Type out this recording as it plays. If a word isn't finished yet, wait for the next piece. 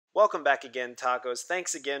Welcome back again, Tacos.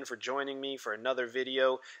 Thanks again for joining me for another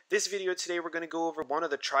video. This video today we're going to go over one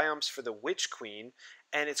of the triumphs for the Witch Queen,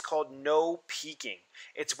 and it's called No Peeking.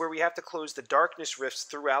 It's where we have to close the darkness rifts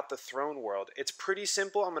throughout the throne world. It's pretty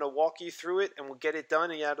simple. I'm going to walk you through it and we'll get it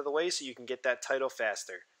done and out of the way so you can get that title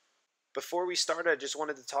faster. Before we start, I just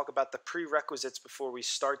wanted to talk about the prerequisites before we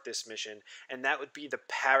start this mission, and that would be the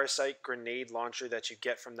Parasite grenade launcher that you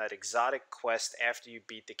get from that exotic quest after you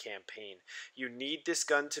beat the campaign. You need this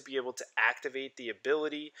gun to be able to activate the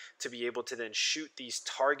ability, to be able to then shoot these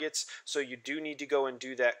targets, so you do need to go and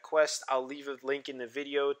do that quest. I'll leave a link in the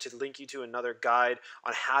video to link you to another guide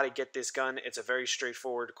on how to get this gun. It's a very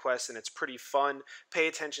straightforward quest, and it's pretty fun. Pay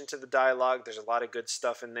attention to the dialogue. There's a lot of good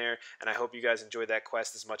stuff in there, and I hope you guys enjoyed that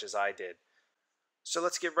quest as much as I did. So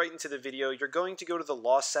let's get right into the video. You're going to go to the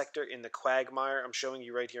Lost Sector in the Quagmire. I'm showing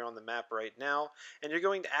you right here on the map right now. And you're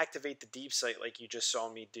going to activate the deep sight like you just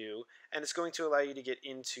saw me do. And it's going to allow you to get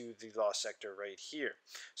into the Lost Sector right here.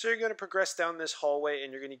 So you're going to progress down this hallway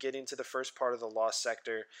and you're going to get into the first part of the Lost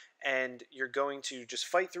Sector. And you're going to just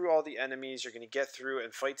fight through all the enemies. You're going to get through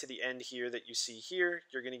and fight to the end here that you see here.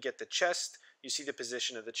 You're going to get the chest. You see the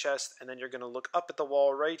position of the chest, and then you're going to look up at the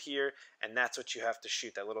wall right here, and that's what you have to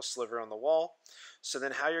shoot, that little sliver on the wall. So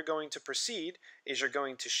then how you're going to proceed is you're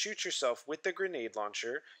going to shoot yourself with the grenade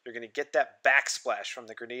launcher. You're going to get that backsplash from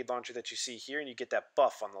the grenade launcher that you see here, and you get that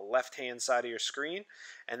buff on the left-hand side of your screen.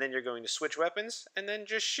 And then you're going to switch weapons, and then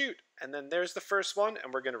just shoot. And then there's the first one,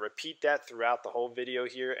 and we're going to repeat that throughout the whole video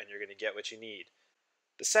here, and you're going to get what you need.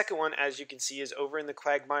 The second one, as you can see, is over in the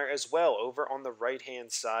Quagmire as well, over on the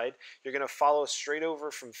right-hand side. You're going to follow straight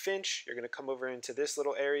over from Finch. You're going to come over into this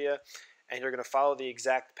little area, and you're going to follow the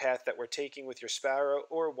exact path that we're taking with your Sparrow,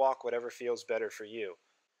 or walk whatever feels better for you.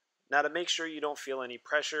 Now, to make sure you don't feel any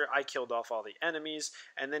pressure, I killed off all the enemies,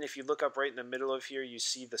 and then if you look up right in the middle of here, you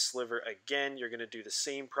see the sliver again. You're going to do the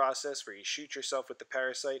same process where you shoot yourself with the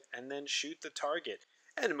Parasite, and then shoot the target.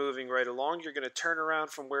 And moving right along, you're going to turn around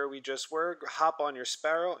from where we just were, hop on your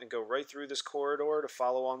Sparrow, and go right through this corridor to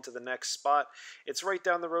follow on to the next spot. It's right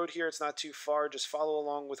down the road here. It's not too far. Just follow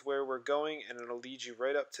along with where we're going, and it'll lead you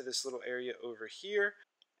right up to this little area over here.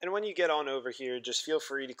 And when you get on over here, just feel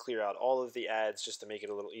free to clear out all of the ads just to make it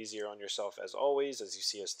a little easier on yourself as always, as you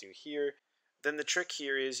see us do here. Then the trick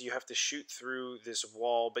here is you have to shoot through this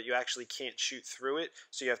wall, but you actually can't shoot through it,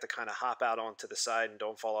 so you have to kind of hop out onto the side and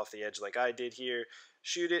don't fall off the edge like I did here.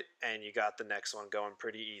 Shoot it, and you got the next one going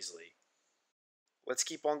pretty easily. Let's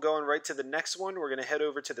keep on going right to the next one. We're going to head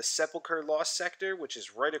over to the Sepulcher Lost Sector, which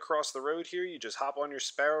is right across the road here. You just hop on your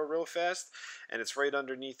Sparrow real fast, and it's right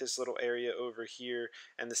underneath this little area over here.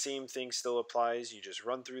 And the same thing still applies. You just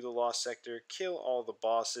run through the Lost Sector, kill all the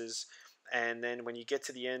bosses, and then when you get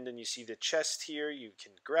to the end and you see the chest here, you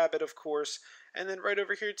can grab it, of course. And then right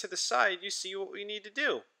over here to the side, you see what we need to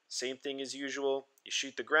do. Same thing as usual. You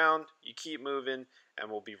shoot the ground, you keep moving, and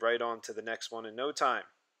we'll be right on to the next one in no time.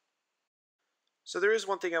 So there is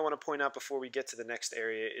one thing I want to point out before we get to the next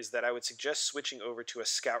area, is that I would suggest switching over to a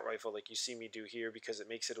scout rifle like you see me do here, because it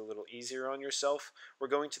makes it a little easier on yourself. We're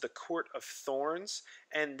going to the Court of Thorns,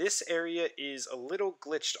 and this area is a little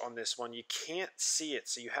glitched on this one. You can't see it,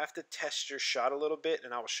 so you have to test your shot a little bit,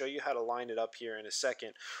 and I will show you how to line it up here in a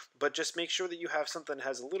second. But just make sure that you have something that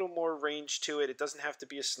has a little more range to it. It doesn't have to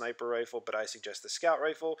be a sniper rifle, but I suggest the scout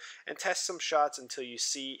rifle, and test some shots until you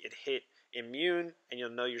see it hit immune, and you'll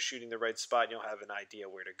know you're shooting the right spot, and you'll have an idea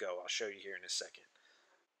where to go. I'll show you here in a second.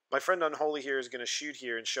 My friend Unholy here is going to shoot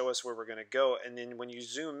here and show us where we're going to go, and then when you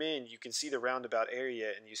zoom in, you can see the roundabout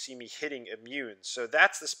area, and you see me hitting immune. So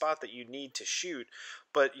that's the spot that you need to shoot,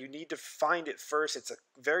 but you need to find it first. It's a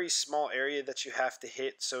very small area that you have to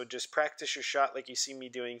hit, so just practice your shot like you see me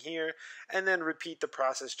doing here, and then repeat the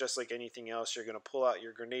process just like anything else. You're going to pull out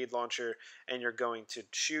your grenade launcher, and you're going to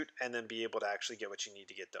shoot, and then be able to actually get what you need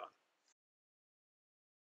to get done.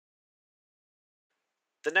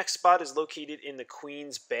 The next spot is located in the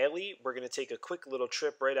Queen's Bailey. We're going to take a quick little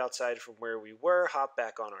trip right outside from where we were, hop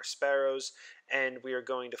back on our Sparrows, and we are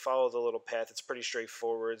going to follow the little path. It's pretty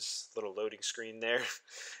straightforward, little loading screen there.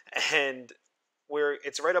 And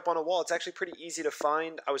it's right up on a wall. It's actually pretty easy to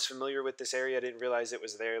find. I was familiar with this area. I didn't realize it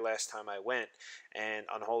was there last time I went, and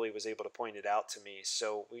Unholy was able to point it out to me.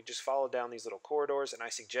 So we just follow down these little corridors, and I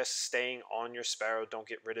suggest staying on your Sparrow. Don't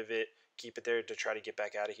get rid of it. Keep it there to try to get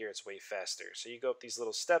back out of here. It's way faster. So you go up these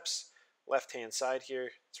little steps, left-hand side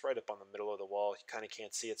here. It's right up on the middle of the wall. You kind of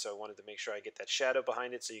can't see it, so I wanted to make sure I get that shadow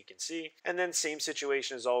behind it so you can see. And then same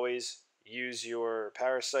situation as always. Use your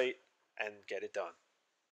Parasite and get it done.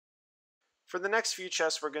 For the next few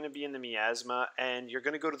chests, we're going to be in the Miasma, and you're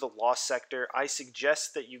going to go to the Lost Sector. I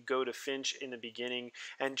suggest that you go to Finch in the beginning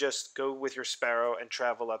and just go with your Sparrow and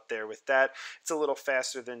travel up there with that. It's a little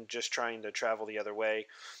faster than just trying to travel the other way.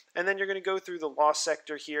 And then you're going to go through the Lost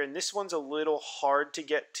Sector here, and this one's a little hard to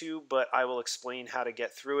get to, but I will explain how to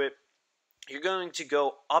get through it. You're going to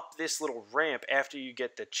go up this little ramp after you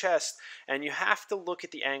get the chest, and you have to look at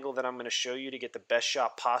the angle that I'm going to show you to get the best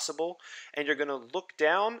shot possible. And you're going to look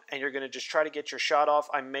down, and you're going to just try to get your shot off.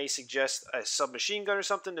 I may suggest a submachine gun or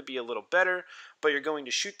something to be a little better, but you're going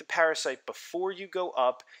to shoot the Parasite before you go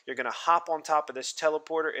up. You're going to hop on top of this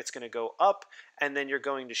teleporter. It's going to go up, and then you're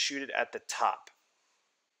going to shoot it at the top.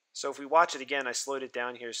 So if we watch it again, I slowed it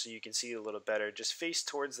down here so you can see it a little better. Just face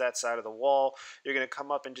towards that side of the wall. You're going to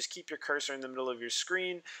come up and just keep your cursor in the middle of your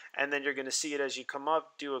screen, and then you're going to see it as you come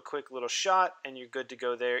up, do a quick little shot, and you're good to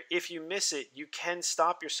go there. If you miss it, you can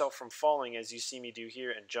stop yourself from falling as you see me do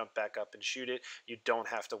here and jump back up and shoot it. You don't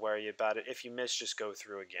have to worry about it. If you miss, just go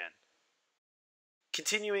through again.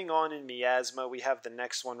 Continuing on in Miasma, we have the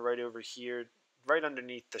next one right over here. Right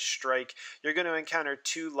underneath the strike, you're going to encounter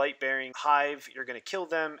 2 light-bearing hive. You're going to kill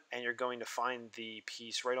them, and you're going to find the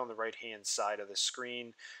piece right on the right-hand side of the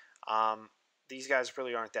screen. These guys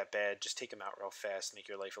really aren't that bad. Just take them out real fast, make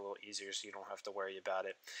your life a little easier so you don't have to worry about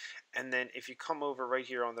it. And then if you come over right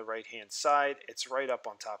here on the right-hand side, it's right up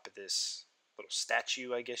on top of this little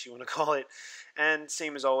statue, I guess you want to call it. And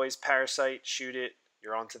same as always, Parasite, shoot it.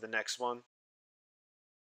 You're on to the next one.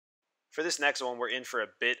 For this next one, we're in for a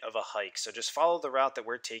bit of a hike, so just follow the route that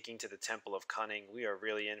we're taking to the Temple of Cunning. We are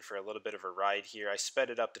really in for a little bit of a ride here. I sped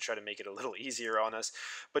it up to try to make it a little easier on us,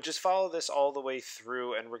 but just follow this all the way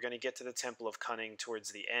through, and we're going to get to the Temple of Cunning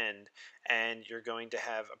towards the end, and you're going to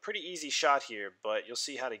have a pretty easy shot here, but you'll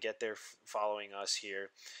see how to get there following us here.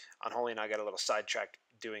 Unholy and I got a little sidetracked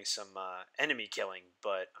doing some enemy killing,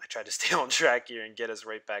 but I tried to stay on track here and get us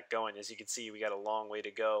right back going. As you can see, we got a long way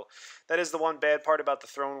to go. That is the one bad part about the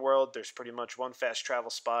throne world. There's pretty much one fast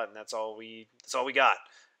travel spot, and that's all we got.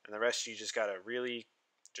 And the rest you just gotta really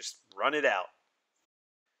just run it out.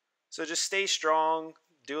 So just stay strong,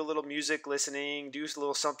 do a little music listening, do a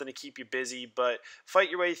little something to keep you busy, but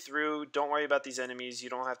fight your way through. Don't worry about these enemies.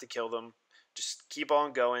 You don't have to kill them. Just keep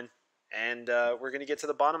on going. And we're going to get to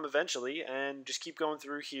the bottom eventually, and just keep going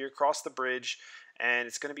through here, cross the bridge, and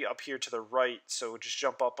it's going to be up here to the right, so just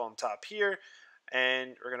jump up on top here,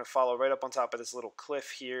 and we're going to follow right up on top of this little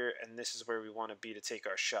cliff here, and this is where we want to be to take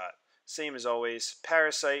our shot. Same as always,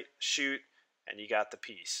 Parasite, shoot, and you got the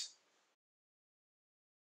piece.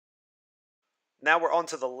 Now we're on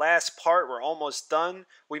to the last part. We're almost done.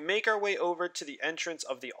 We make our way over to the entrance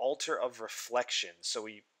of the Altar of Reflection. So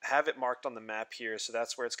we have it marked on the map here. So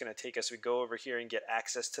that's where it's going to take us. We go over here and get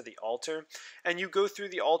access to the altar. And you go through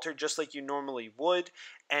the altar just like you normally would.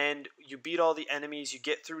 And you beat all the enemies. You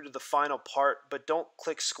get through to the final part. But don't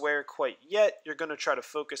click square quite yet. You're going to try to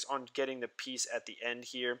focus on getting the piece at the end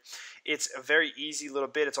here. It's a very easy little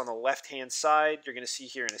bit. It's on the left-hand side. You're going to see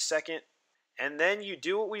here in a second. And then you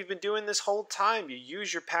do what we've been doing this whole time. You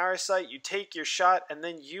use your Parasite, you take your shot, and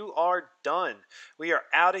then you are done. We are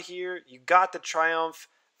out of here. You got the triumph.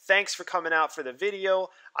 Thanks for coming out for the video.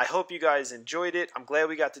 I hope you guys enjoyed it. I'm glad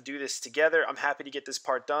we got to do this together. I'm happy to get this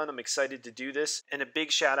part done. I'm excited to do this. And a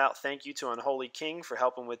big shout out thank you to Unholy King for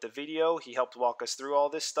helping with the video. He helped walk us through all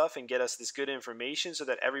this stuff and get us this good information so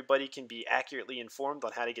that everybody can be accurately informed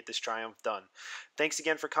on how to get this triumph done. Thanks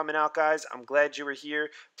again for coming out, guys. I'm glad you were here.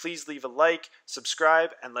 Please leave a like, subscribe,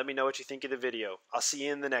 and let me know what you think of the video. I'll see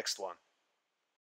you in the next one.